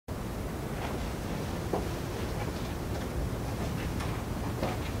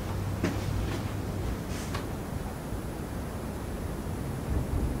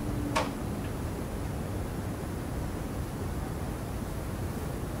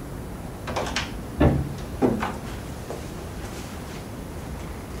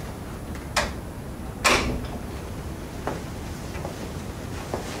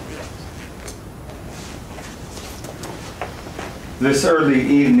This early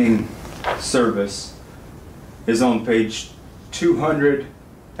evening service is on page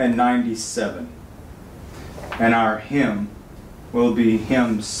 297, and our hymn will be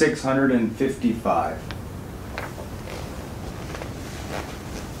hymn 655.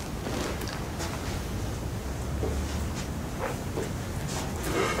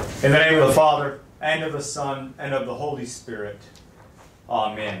 In the name of the Father, and of the Son, and of the Holy Spirit.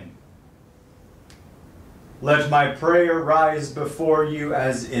 Amen. Let my prayer rise before you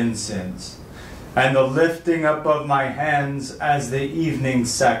as incense, and the lifting up of my hands as the evening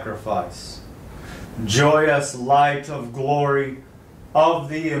sacrifice. Joyous light of glory of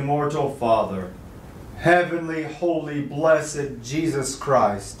the immortal Father, heavenly, holy, blessed Jesus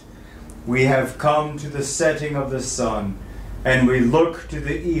Christ, we have come to the setting of the sun, and we look to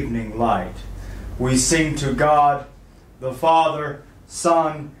the evening light. We sing to God, the Father,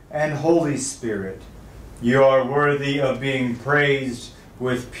 Son, and Holy Spirit. You are worthy of being praised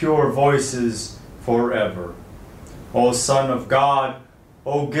with pure voices forever. O Son of God,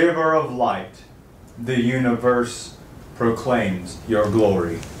 O Giver of light, the universe proclaims your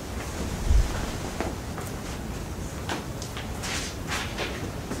glory.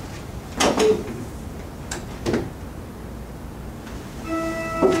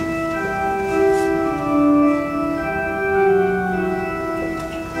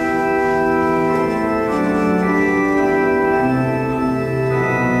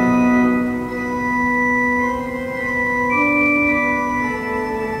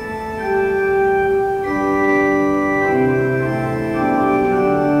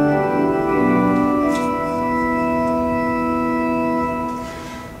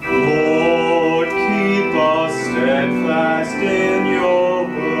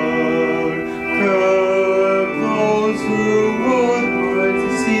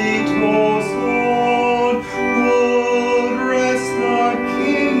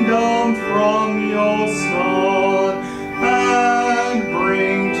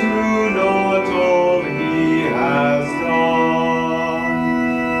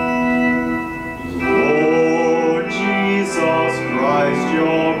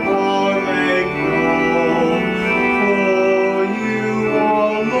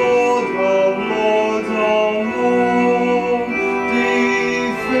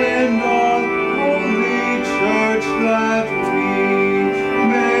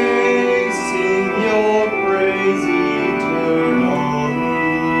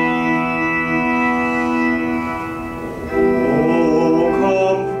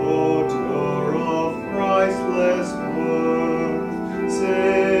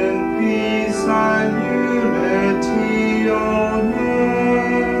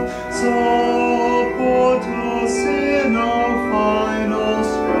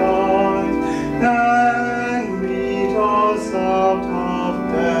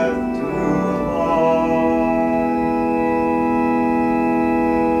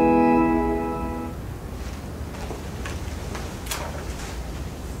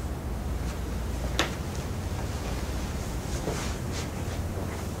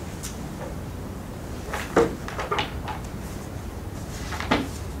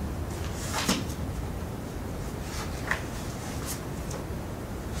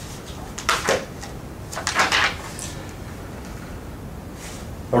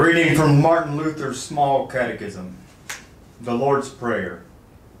 A reading from Martin Luther's Small Catechism, the Lord's Prayer,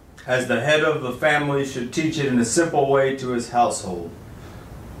 as the head of the family should teach it in a simple way to his household.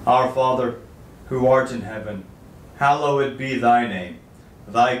 Our Father, who art in heaven, hallowed be thy name.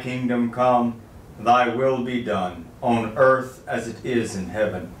 Thy kingdom come, thy will be done, on earth as it is in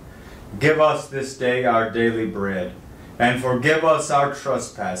heaven. Give us this day our daily bread, and forgive us our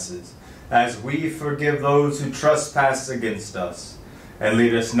trespasses, as we forgive those who trespass against us. And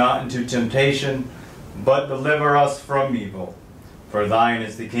lead us not into temptation, but deliver us from evil. For thine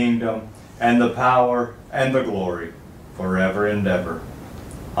is the kingdom, and the power, and the glory, forever and ever.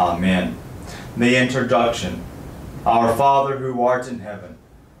 Amen. The introduction. Our Father who art in heaven.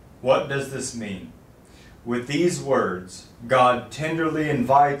 What does this mean? With these words, God tenderly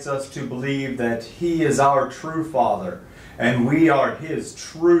invites us to believe that He is our true Father, and we are His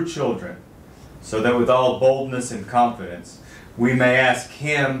true children, so that with all boldness and confidence, we may ask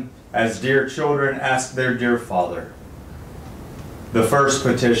Him as dear children ask their dear Father. The first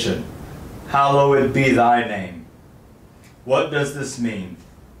petition, hallowed be thy name. What does this mean?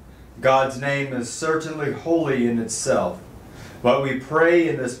 God's name is certainly holy in itself, but we pray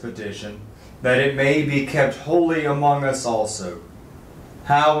in this petition that it may be kept holy among us also.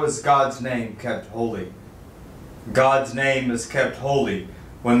 How is God's name kept holy? God's name is kept holy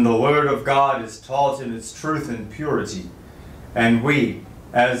when the Word of God is taught in its truth and purity, and we,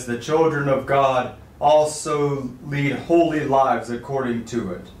 as the children of God, also lead holy lives according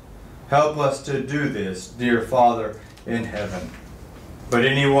to it. Help us to do this, dear Father in heaven. But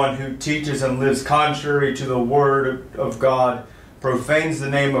anyone who teaches and lives contrary to the word of God profanes the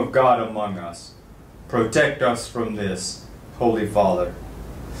name of God among us. Protect us from this, Holy Father.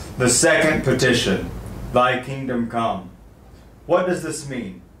 The second petition, Thy kingdom come. What does this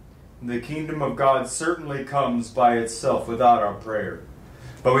mean? The kingdom of God certainly comes by itself without our prayer.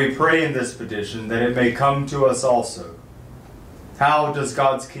 But we pray in this petition that it may come to us also. How does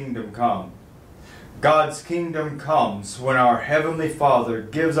God's kingdom come? God's kingdom comes when our Heavenly Father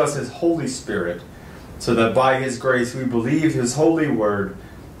gives us His Holy Spirit, so that by His grace we believe His holy word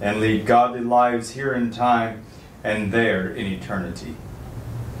and lead godly lives here in time and there in eternity.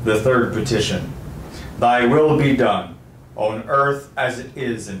 The third petition, Thy will be done, on earth as it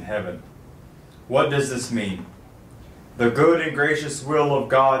is in heaven. What does this mean? The good and gracious will of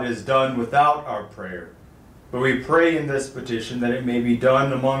God is done without our prayer, but we pray in this petition that it may be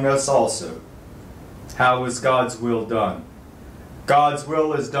done among us also. How is God's will done? God's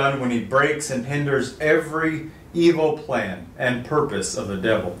will is done when He breaks and hinders every evil plan and purpose of the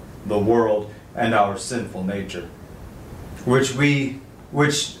devil, the world, and our sinful nature,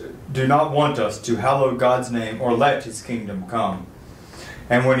 which do not want us to hallow God's name or let His kingdom come.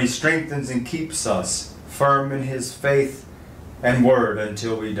 And when He strengthens and keeps us firm in His faith and word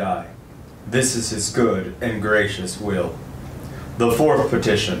until we die. This is His good and gracious will. The fourth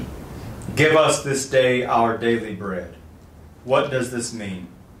petition, give us this day our daily bread. What does this mean?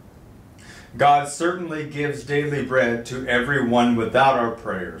 God certainly gives daily bread to everyone without our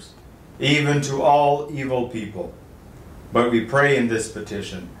prayers, even to all evil people. But we pray in this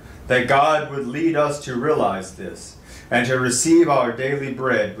petition that God would lead us to realize this and to receive our daily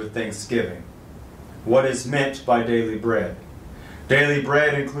bread with thanksgiving. What is meant by daily bread? Daily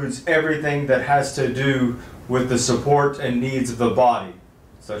bread includes everything that has to do with the support and needs of the body,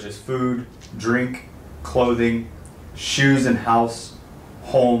 such as food, drink, clothing, shoes and house,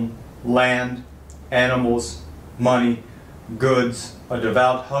 home, land, animals, money, goods, a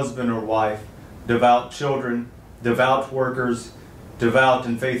devout husband or wife, devout children, devout workers, devout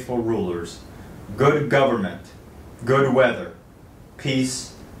and faithful rulers, good government, good weather,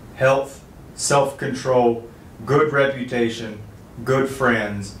 peace, health, self-control, good reputation, good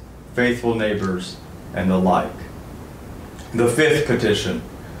friends, faithful neighbors, and the like. The fifth petition,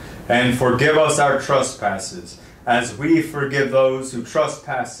 and forgive us our trespasses, as we forgive those who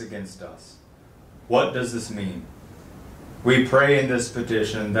trespass against us. What does this mean? We pray in this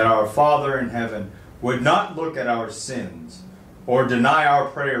petition that our Father in heaven would not look at our sins or deny our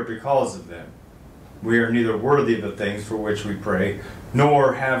prayer because of them. We are neither worthy of the things for which we pray,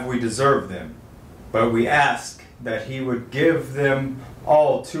 nor have we deserved them. But we ask that He would give them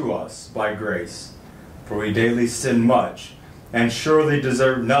all to us by grace. For we daily sin much, and surely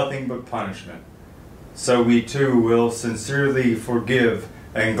deserve nothing but punishment. So we too will sincerely forgive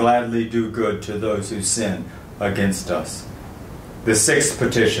and gladly do good to those who sin against us. The sixth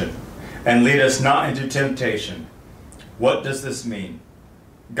petition, and lead us not into temptation. What does this mean?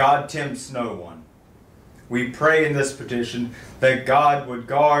 God tempts no one. We pray in this petition that God would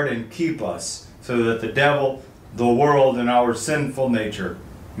guard and keep us so that the devil, the world, and our sinful nature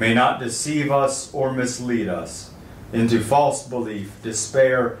may not deceive us or mislead us into false belief,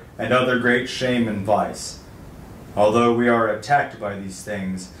 despair, and other great shame and vice. Although we are attacked by these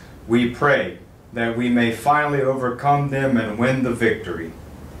things, we pray that we may finally overcome them and win the victory.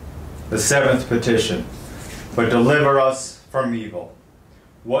 The seventh petition, but deliver us from evil.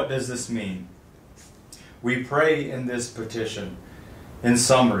 What does this mean? We pray in this petition, in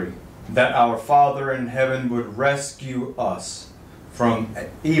summary, that our Father in heaven would rescue us from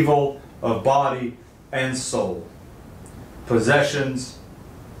evil of body and soul, possessions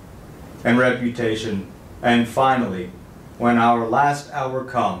and reputation, and finally, when our last hour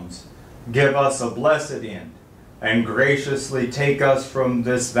comes, give us a blessed end and graciously take us from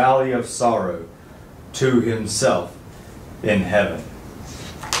this valley of sorrow to Himself in heaven.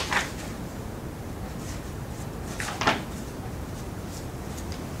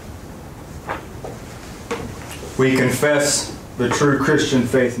 We confess the true Christian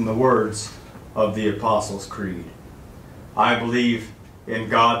faith in the words of the Apostles' Creed. I believe in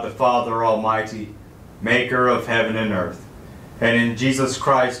God the Father Almighty, maker of heaven and earth, and in Jesus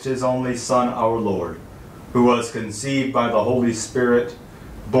Christ, His only Son, our Lord, who was conceived by the Holy Spirit,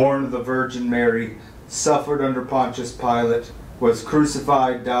 born of the Virgin Mary, suffered under Pontius Pilate, was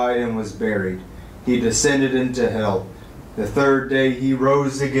crucified, died, and was buried. He descended into hell. The third day He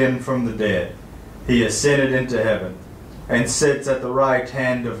rose again from the dead. He ascended into heaven, and sits at the right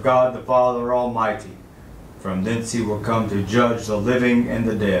hand of God the Father Almighty. From thence he will come to judge the living and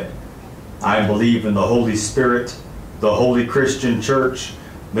the dead. I believe in the Holy Spirit, the holy Christian Church,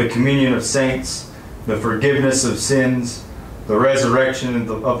 the communion of saints, the forgiveness of sins, the resurrection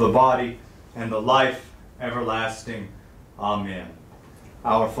of the body, and the life everlasting. Amen.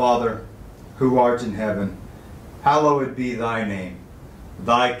 Our Father, who art in heaven, hallowed be thy name.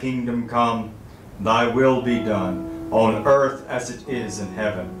 Thy kingdom come, thy will be done, on earth as it is in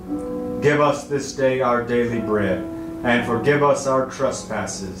heaven. Give us this day our daily bread, and forgive us our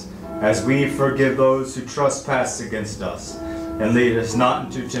trespasses, as we forgive those who trespass against us. And lead us not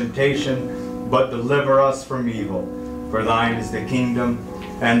into temptation, but deliver us from evil. For thine is the kingdom,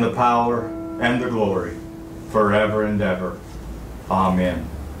 and the power, and the glory, forever and ever. Amen.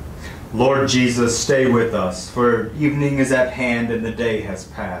 Lord Jesus, stay with us, for evening is at hand and the day has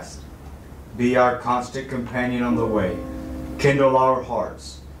passed. Be our constant companion on the way. Kindle our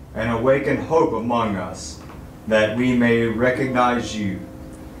hearts, and awaken hope among us, that we may recognize you,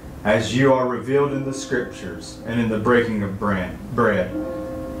 as you are revealed in the Scriptures and in the breaking of bread.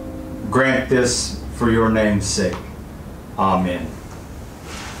 Grant this for your name's sake. Amen.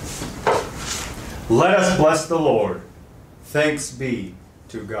 Let us bless the Lord. Thanks be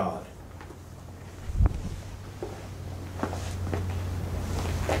to God.